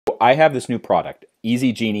I have this new product,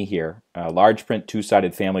 Easy Genie here, large print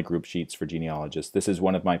two-sided family group sheets for genealogists. This is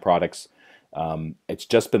one of my products. It's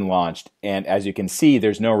just been launched, and as you can see,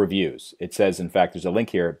 there's no reviews. It says, in fact, there's a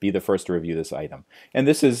link here, be the first to review this item. And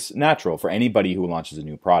this is natural for anybody who launches a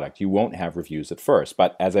new product. You won't have reviews at first,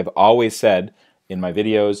 but as I've always said in my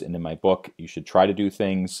videos and in my book, you should try to do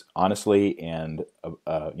things honestly and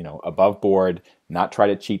above board, not try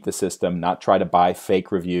to cheat the system, not try to buy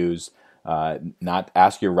fake reviews, not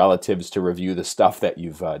ask your relatives to review the stuff that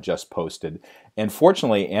you've just posted. And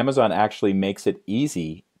fortunately, Amazon actually makes it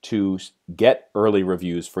easy to get early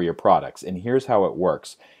reviews for your products. And here's how it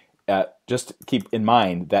works. Just keep in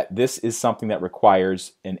mind that this is something that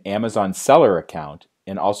requires an Amazon seller account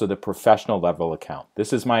and also the professional level account.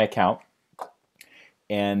 This is my account.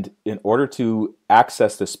 And in order to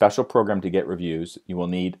access the special program to get reviews, you will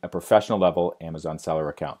need a professional level Amazon seller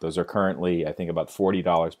account. Those are currently, I think, about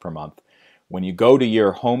 $40 per month. When you go to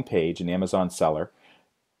your home page in Amazon Seller,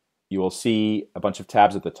 you will see a bunch of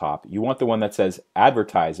tabs at the top. You want the one that says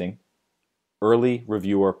Advertising, Early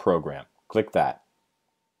Reviewer Program. Click that.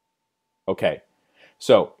 Okay,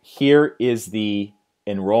 so here is the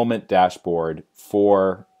enrollment dashboard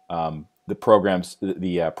for the programs,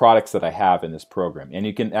 the products that I have in this program. And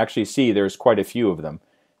you can actually see there's quite a few of them,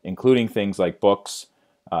 including things like books.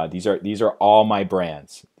 These are all my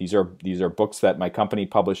brands. These are books that my company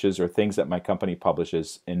publishes or things that my company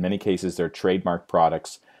publishes. In many cases, they're trademark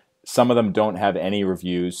products. Some of them don't have any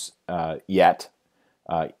reviews yet,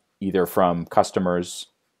 either from customers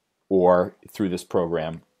or through this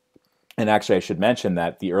program. And actually, I should mention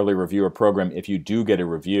that the early reviewer program, if you do get a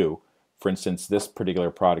review, for instance, this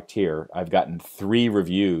particular product here, I've gotten 3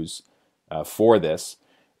 reviews for this.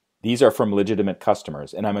 These are from legitimate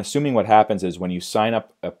customers. And I'm assuming what happens is when you sign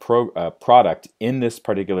up a product in this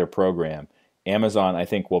particular program, Amazon, I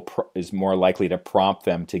think, is more likely to prompt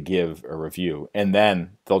them to give a review. And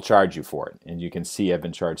then they'll charge you for it. And you can see I've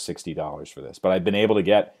been charged $60 for this. But I've been able to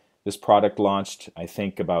get this product launched, I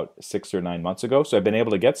think, about 6 or 9 months ago. So I've been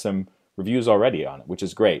able to get some reviews already on it, which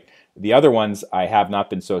is great. The other ones I have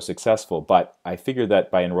not been so successful, but I figure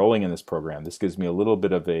that by enrolling in this program, this gives me a little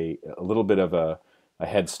bit of a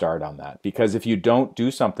head start on that. Because if you don't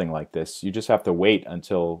do something like this, you just have to wait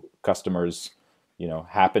until customers,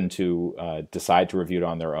 happen to decide to review it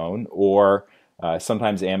on their own, or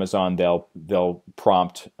sometimes Amazon they'll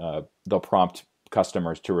prompt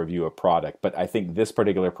customers to review a product. But I think this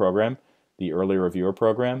particular program, the early reviewer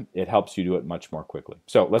program, it helps you do it much more quickly.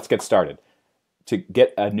 So let's get started. To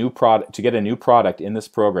get a new product in this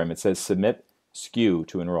program, it says submit SKU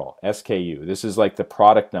to enroll, SKU. This is like the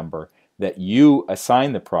product number that you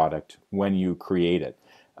assign the product when you create it.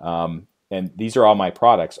 And these are all my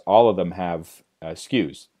products. All of them have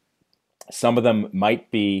SKUs. Some of them might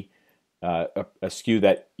be a SKU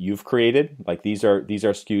that you've created, like these are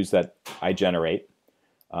SKUs that I generate.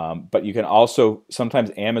 But you can also,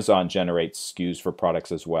 sometimes Amazon generates SKUs for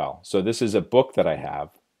products as well. So this is a book that I have.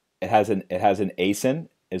 It has an ASIN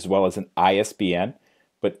as well as an ISBN,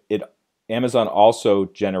 but Amazon also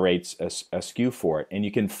generates a SKU for it. And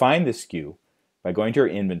you can find the SKU by going to your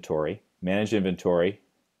inventory, manage inventory,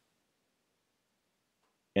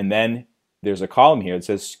 and then there's a column here that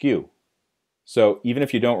says SKU. So even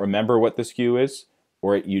if you don't remember what the SKU is,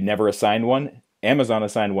 or you never assigned one, Amazon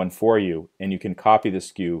assigned one for you, and you can copy the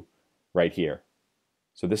SKU right here.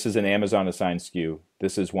 So this is an Amazon assigned SKU.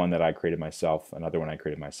 This is one that I created myself, another one I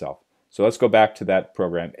created myself. So let's go back to that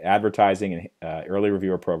program, Advertising and Early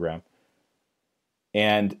Reviewer Program.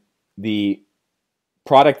 And the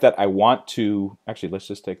product that I want to, actually, let's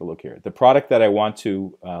just take a look here. The product that I want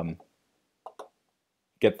to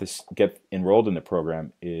get enrolled in the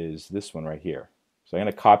program is this one right here. So I'm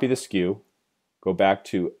going to copy the SKU, go back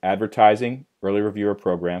to Advertising, Early Reviewer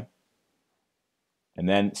Program, and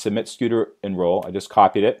then submit SKU to enroll. I just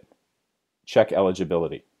copied it, check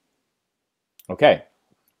eligibility. Okay,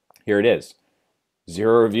 here it is,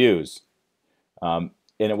 0 reviews.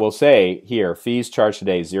 And it will say here, fees charged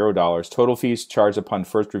today, $0. Total fees charged upon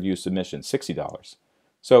first review submission, $60.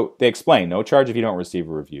 So they explain, no charge if you don't receive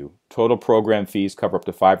a review. Total program fees cover up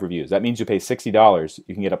to 5 reviews. That means you pay $60,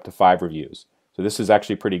 you can get up to 5 reviews. So this is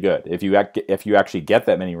actually pretty good. If you actually get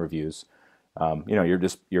that many reviews,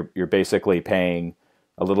 you're basically paying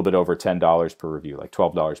a little bit over $10 per review, like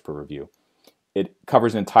 $12 per review. It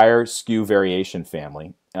covers an entire SKU variation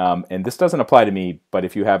family. And this doesn't apply to me, but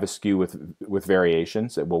if you have a SKU with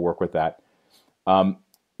variations, it will work with that.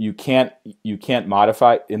 You can't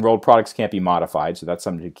modify, enrolled products can't be modified, so that's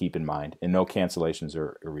something to keep in mind, and no cancellations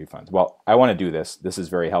or refunds. Well, I want to do this. This is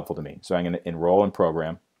very helpful to me. So I'm going to enroll in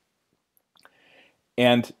program.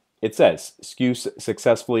 And it says SKU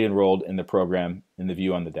successfully enrolled in the program in the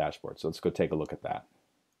view on the dashboard. So let's go take a look at that.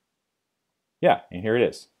 Yeah, and here it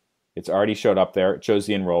is. It's already showed up there. It shows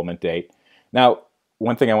the enrollment date. Now,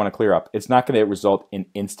 one thing I want to clear up, it's not going to result in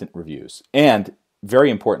instant reviews. And very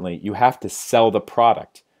importantly, you have to sell the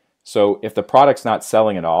product. So if the product's not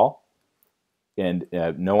selling at all and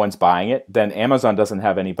no one's buying it, then Amazon doesn't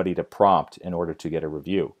have anybody to prompt in order to get a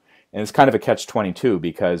review. And it's kind of a catch-22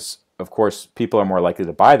 because, of course, people are more likely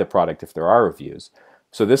to buy the product if there are reviews.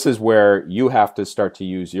 So this is where you have to start to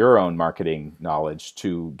use your own marketing knowledge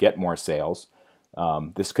to get more sales.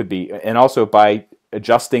 This could be, and also by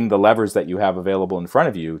adjusting the levers that you have available in front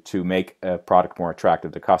of you to make a product more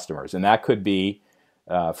attractive to customers. And that could be,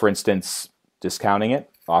 for instance, discounting it,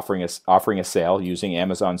 offering a sale using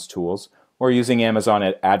Amazon's tools, or using Amazon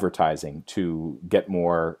advertising to get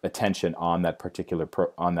more attention on that particular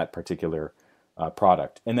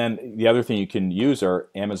product. And then the other thing you can use are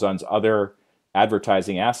Amazon's other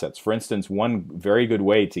advertising assets. For instance, one very good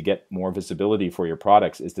way to get more visibility for your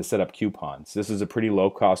products is to set up coupons. This is a pretty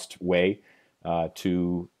low-cost way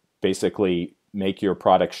to basically make your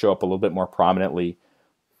product show up a little bit more prominently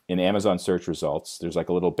in Amazon search results. There's like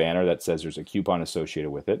a little banner that says there's a coupon associated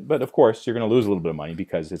with it. But of course, you're going to lose a little bit of money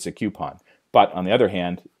because it's a coupon. But on the other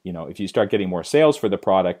hand, if you start getting more sales for the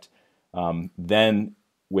product, then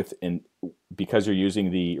because you're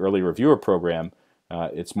using the early reviewer program,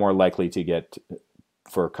 it's more likely to get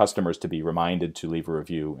for customers to be reminded to leave a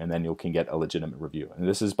review, and then you can get a legitimate review. And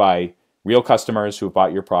this is by real customers who have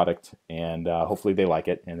bought your product, and hopefully they like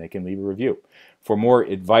it and they can leave a review. For more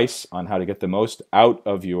advice on how to get the most out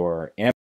of your